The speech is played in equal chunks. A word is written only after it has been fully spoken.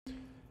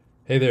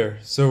Hey there.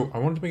 So I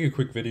wanted to make a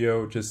quick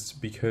video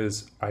just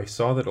because I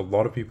saw that a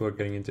lot of people are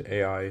getting into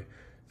AI,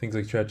 things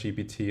like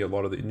ChatGPT, a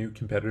lot of the new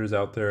competitors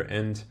out there,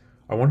 and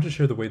I wanted to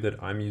share the way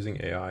that I'm using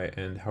AI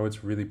and how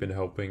it's really been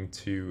helping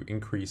to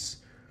increase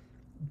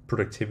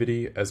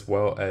productivity as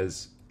well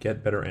as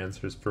get better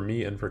answers for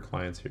me and for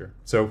clients here.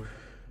 So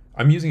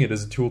I'm using it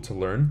as a tool to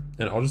learn,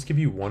 and I'll just give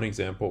you one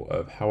example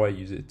of how I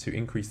use it to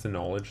increase the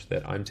knowledge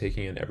that I'm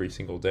taking in every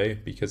single day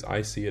because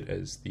I see it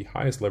as the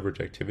highest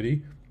leverage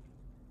activity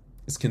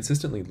is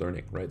consistently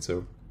learning, right?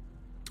 So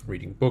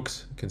reading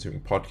books,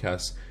 consuming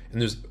podcasts, and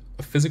there's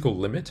a physical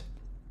limit,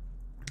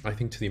 I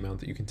think, to the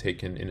amount that you can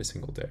take in a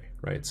single day,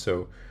 right?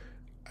 So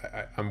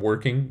I'm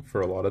working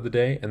for a lot of the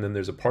day, and then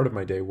there's a part of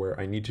my day where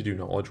I need to do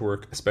knowledge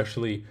work,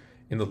 especially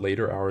in the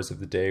later hours of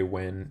the day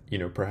when,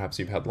 perhaps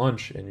you've had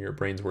lunch and your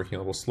brain's working a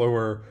little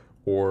slower,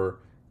 or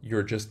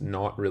you're just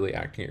not really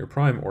acting at your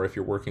prime, or if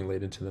you're working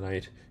late into the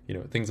night,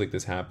 things like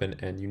this happen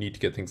and you need to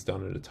get things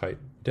done at a tight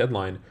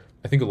deadline.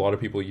 I think a lot of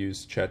people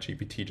use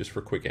ChatGPT just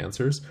for quick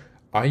answers.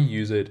 I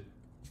use it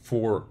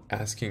for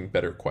asking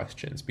better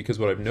questions because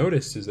what I've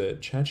noticed is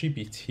that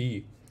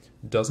ChatGPT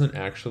doesn't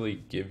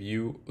actually give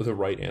you the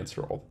right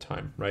answer all the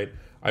time, right?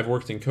 I've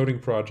worked in coding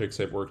projects,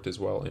 I've worked as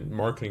well in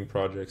marketing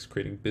projects,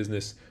 creating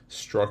business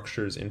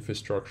structures,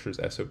 infrastructures,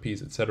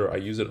 SOPs, etc. I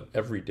use it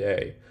every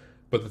day.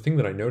 But the thing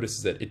that I notice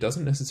is that it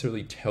doesn't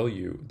necessarily tell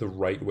you the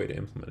right way to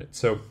implement it.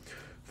 So,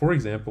 for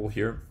example,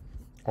 here,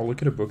 I'll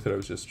look at a book that I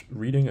was just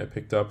reading, I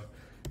picked up.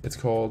 It's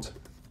called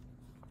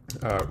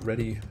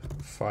Ready,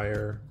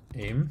 Fire,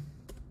 Aim,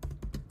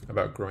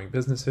 about growing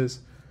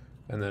businesses.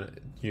 And then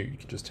you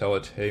can just tell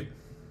it, hey,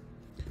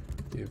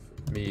 give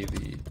me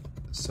the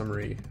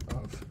summary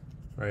of,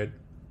 right?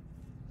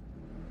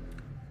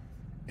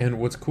 And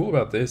what's cool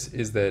about this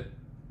is that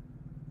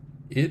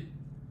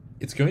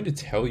it's going to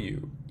tell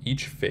you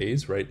each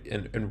phase, right?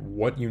 And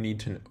what you need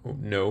to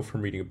know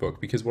from reading a book.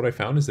 Because what I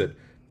found is that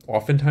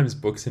oftentimes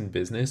books in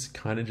business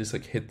kind of just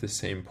like hit the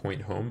same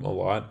point home a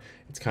lot.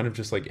 It's kind of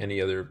just like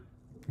any other,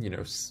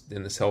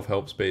 in the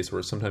self-help space,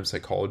 or sometimes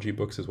psychology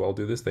books as well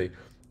do this.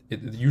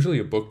 Usually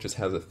a book just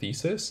has a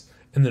thesis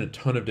and then a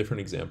ton of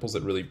different examples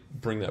that really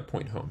bring that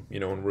point home,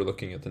 when we're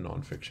looking at the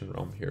nonfiction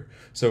realm here.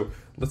 So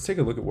let's take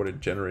a look at what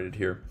it generated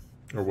here,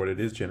 or what it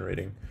is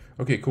generating.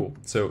 Okay, cool.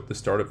 So the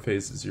startup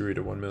phase, 0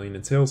 to 1 million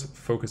in sales,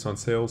 focus on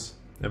sales,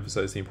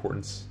 emphasize the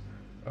importance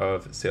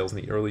of sales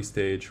in the early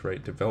stage,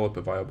 right? Develop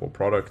a viable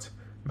product,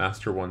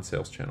 master one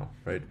sales channel,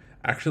 right?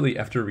 Actually,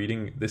 after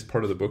reading this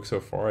part of the book so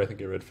far, I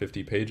think I read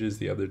 50 pages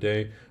the other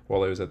day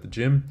while I was at the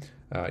gym,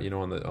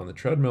 on the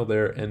treadmill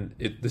there, and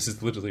this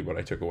is literally what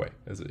I took away.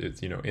 As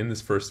it's, in this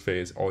first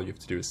phase, all you have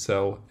to do is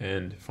sell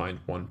and find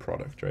one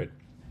product, right?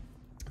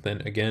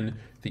 Then again,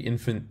 at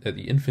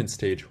the infant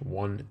stage,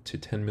 1 to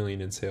 10 million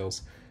in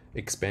sales,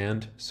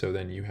 expand. So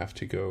then you have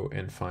to go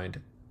and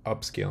find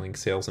upscaling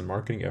sales and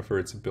marketing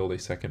efforts, build a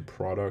second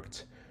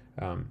product,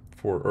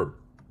 or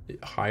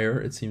higher,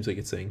 it seems like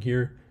it's saying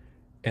here.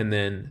 And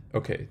then,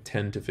 okay,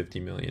 10 to 50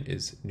 million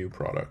is new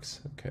products.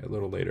 Okay, a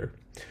little later.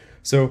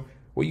 So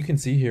what you can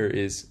see here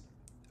is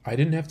I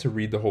didn't have to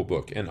read the whole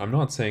book. And I'm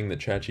not saying that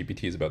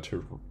ChatGPT is about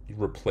to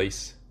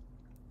replace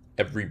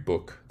every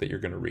book that you're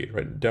going to read,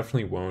 right? It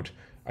definitely won't.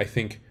 I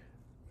think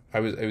I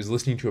was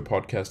listening to a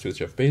podcast with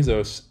Jeff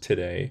Bezos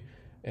today,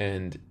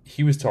 and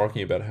he was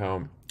talking about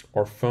how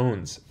our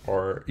phones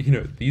are,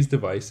 these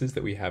devices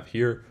that we have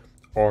here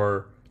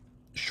are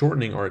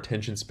shortening our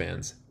attention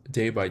spans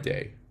day by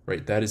day,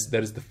 right? That is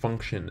the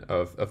function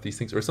of these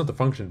things, or it's not the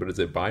function, but it's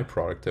a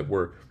byproduct that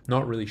we're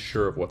not really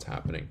sure of what's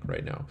happening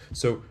right now.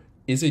 So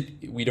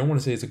we don't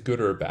want to say it's a good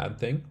or a bad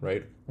thing,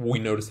 right? We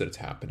notice that it's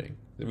happening.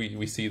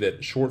 We see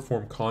that short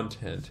form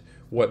content,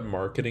 what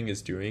marketing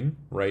is doing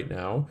right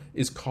now,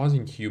 is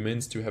causing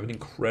humans to have an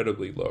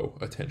incredibly low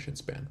attention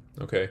span,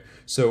 okay?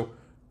 So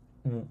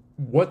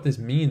what this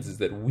means is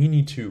that we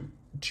need to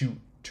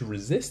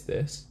resist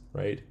this,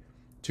 right?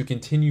 To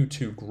continue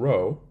to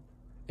grow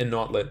and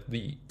not let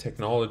the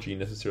technology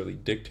necessarily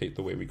dictate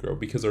the way we grow,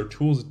 because our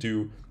tools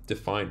do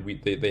define,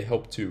 they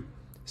help to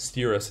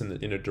steer us in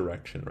a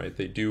direction, right?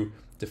 They do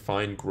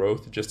define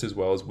growth just as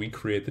well as we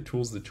create the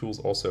tools. The tools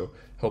also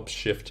help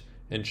shift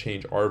and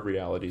change our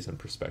realities and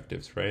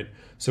perspectives, right?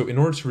 So in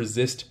order to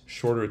resist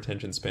shorter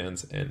attention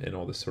spans and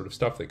all this sort of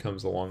stuff that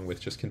comes along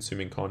with just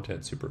consuming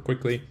content super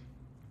quickly,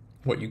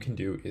 what you can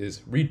do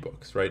is read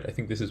books, right? I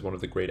think this is one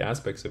of the great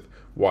aspects of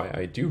why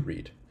I do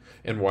read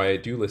and why I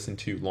do listen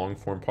to long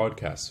form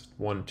podcasts,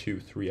 1, 2,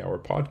 3 hour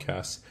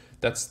podcasts.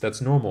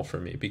 That's normal for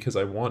me because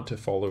I want to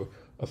follow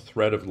a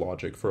thread of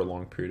logic for a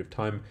long period of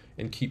time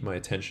and keep my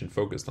attention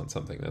focused on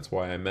something. That's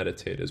why I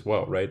meditate as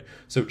well, right?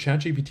 So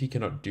ChatGPT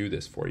cannot do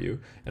this for you.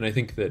 And I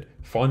think that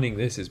finding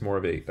this is more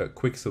of a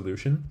quick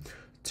solution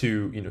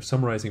to,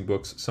 summarizing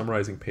books,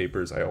 summarizing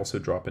papers. I also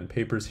drop in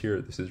papers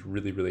here. This is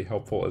really, really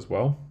helpful as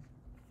well.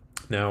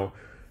 Now,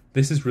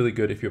 this is really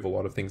good if you have a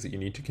lot of things that you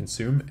need to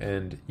consume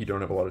and you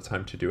don't have a lot of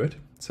time to do it.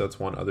 So that's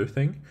one other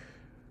thing.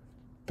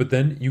 But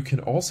then you can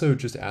also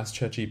just ask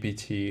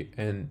ChatGPT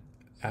and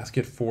ask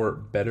it for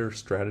better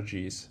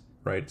strategies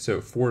right?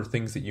 So for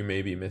things that you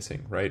may be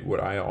missing, right?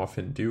 What I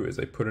often do is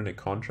I put in a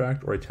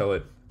contract, or I tell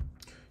it,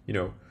 you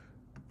know,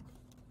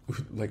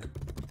 like,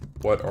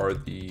 what are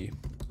the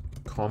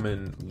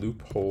common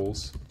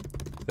loopholes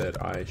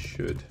that I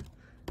should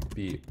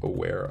be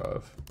aware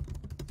of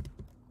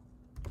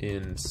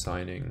in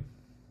signing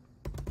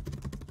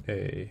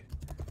a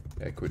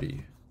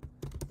equity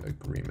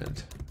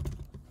agreement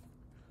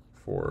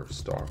for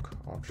stock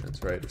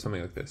options, right? Or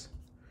something like this,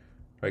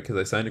 right? Because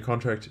I signed a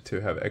contract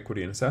to have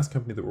equity in a SaaS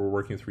company that we're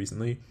working with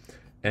recently,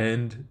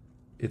 and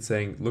it's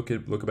saying, look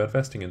about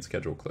vesting and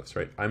schedule cliffs,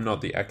 right? I'm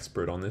not the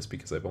expert on this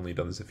because I've only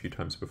done this a few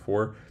times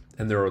before,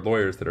 and there are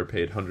lawyers that are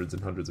paid hundreds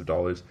and hundreds of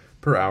dollars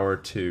per hour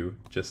to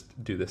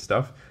just do this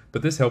stuff.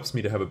 But this helps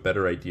me to have a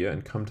better idea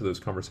and come to those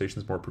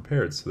conversations more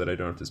prepared, so that I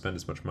don't have to spend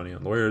as much money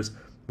on lawyers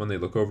when they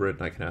look over it,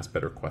 and I can ask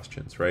better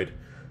questions, right?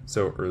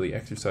 So early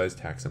exercise,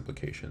 tax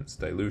implications,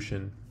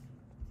 dilution,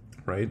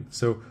 right?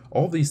 So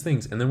all these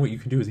things, and then what you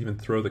can do is even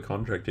throw the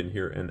contract in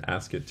here and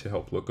ask it to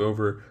help look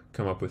over,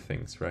 come up with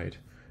things, right?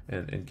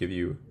 And give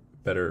you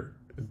better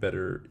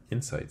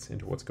insights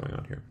into what's going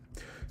on here.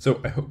 So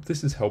I hope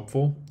this is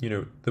helpful. You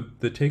know,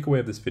 the takeaway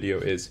of this video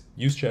is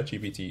use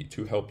ChatGPT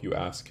to help you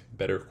ask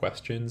better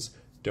questions.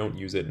 Don't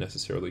use it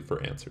necessarily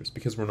for answers,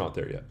 because we're not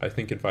there yet. I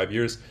think in 5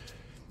 years,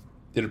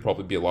 it'll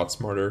probably be a lot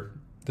smarter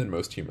than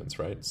most humans,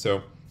 right?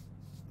 So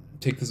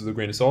take this with a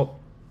grain of salt.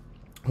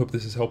 Hope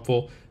this is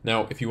helpful.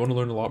 Now, if you want to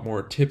learn a lot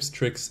more tips,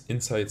 tricks,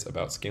 insights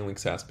about scaling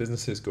SaaS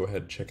businesses, go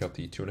ahead and check out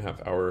the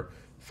 2.5-hour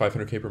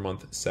 500K per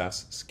month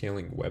SaaS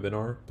scaling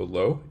webinar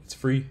below. It's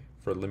free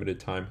for a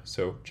limited time,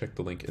 so check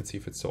the link and see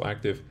if it's still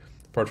active.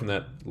 Apart from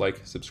that,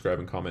 like, subscribe,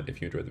 and comment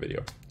if you enjoyed the video.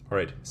 All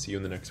right, see you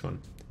in the next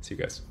one. See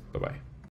you guys. Bye-bye.